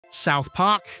South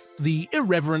Park, the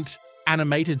irreverent,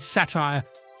 animated satire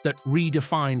that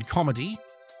redefined comedy.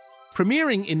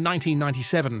 Premiering in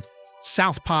 1997,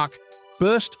 South Park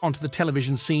burst onto the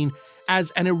television scene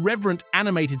as an irreverent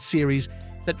animated series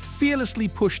that fearlessly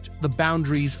pushed the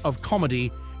boundaries of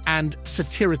comedy and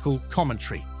satirical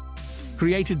commentary.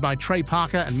 Created by Trey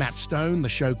Parker and Matt Stone, the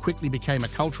show quickly became a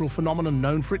cultural phenomenon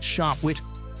known for its sharp wit,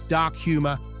 dark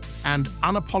humor, and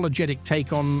unapologetic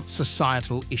take on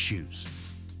societal issues.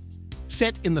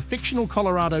 Set in the fictional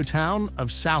Colorado town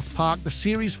of South Park, the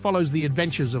series follows the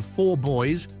adventures of four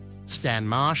boys, Stan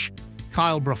Marsh,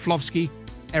 Kyle Broflovsky,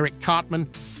 Eric Cartman,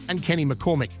 and Kenny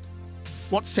McCormick.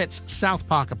 What sets South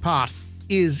Park apart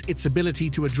is its ability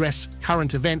to address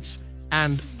current events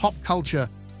and pop culture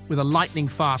with a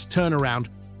lightning-fast turnaround,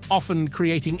 often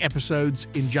creating episodes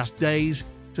in just days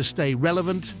to stay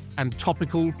relevant and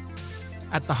topical.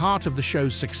 At the heart of the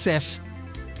show's success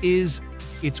is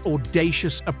its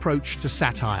audacious approach to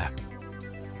satire.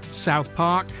 South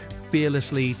Park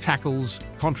fearlessly tackles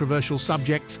controversial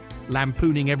subjects,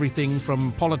 lampooning everything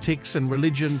from politics and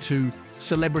religion to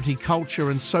celebrity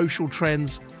culture and social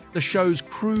trends. The show's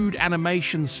crude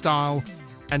animation style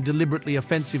and deliberately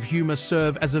offensive humor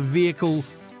serve as a vehicle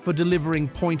for delivering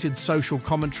pointed social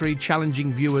commentary,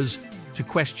 challenging viewers to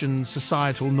question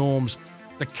societal norms.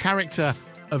 The character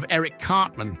of Eric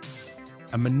Cartman,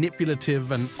 a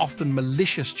manipulative and often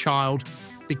malicious child,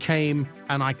 became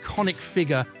an iconic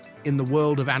figure in the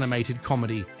world of animated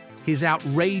comedy. His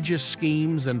outrageous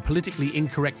schemes and politically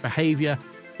incorrect behavior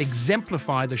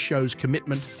exemplify the show's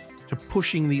commitment to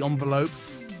pushing the envelope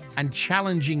and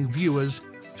challenging viewers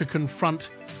to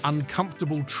confront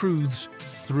uncomfortable truths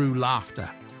through laughter.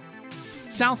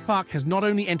 South Park has not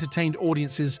only entertained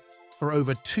audiences for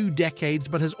over 2 decades,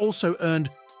 but has also earned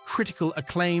critical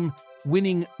acclaim,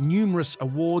 winning numerous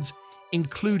awards,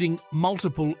 including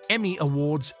multiple Emmy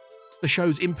Awards. The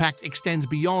show's impact extends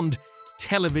beyond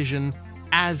television,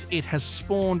 as it has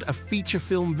spawned a feature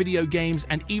film, video games,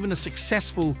 and even a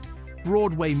successful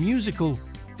Broadway musical.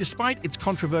 Despite its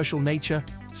controversial nature,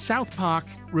 South Park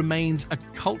remains a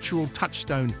cultural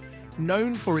touchstone,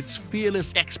 known for its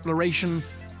fearless exploration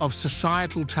of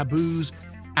societal taboos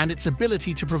and its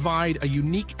ability to provide a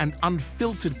unique and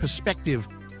unfiltered perspective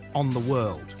on the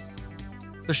world.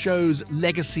 The show's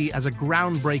legacy as a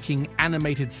groundbreaking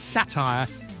animated satire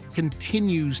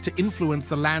continues to influence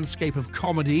the landscape of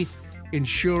comedy,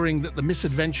 ensuring that the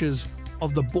misadventures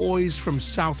of the boys from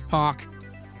South Park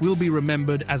will be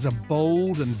remembered as a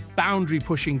bold and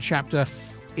boundary-pushing chapter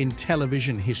in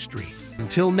television history.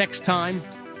 Until next time,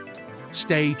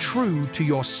 stay true to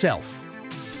yourself.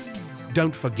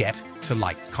 Don't forget to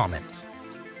like, comment.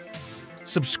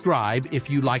 Subscribe if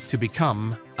you like to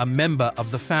become a member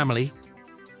of the family.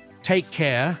 Take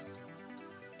care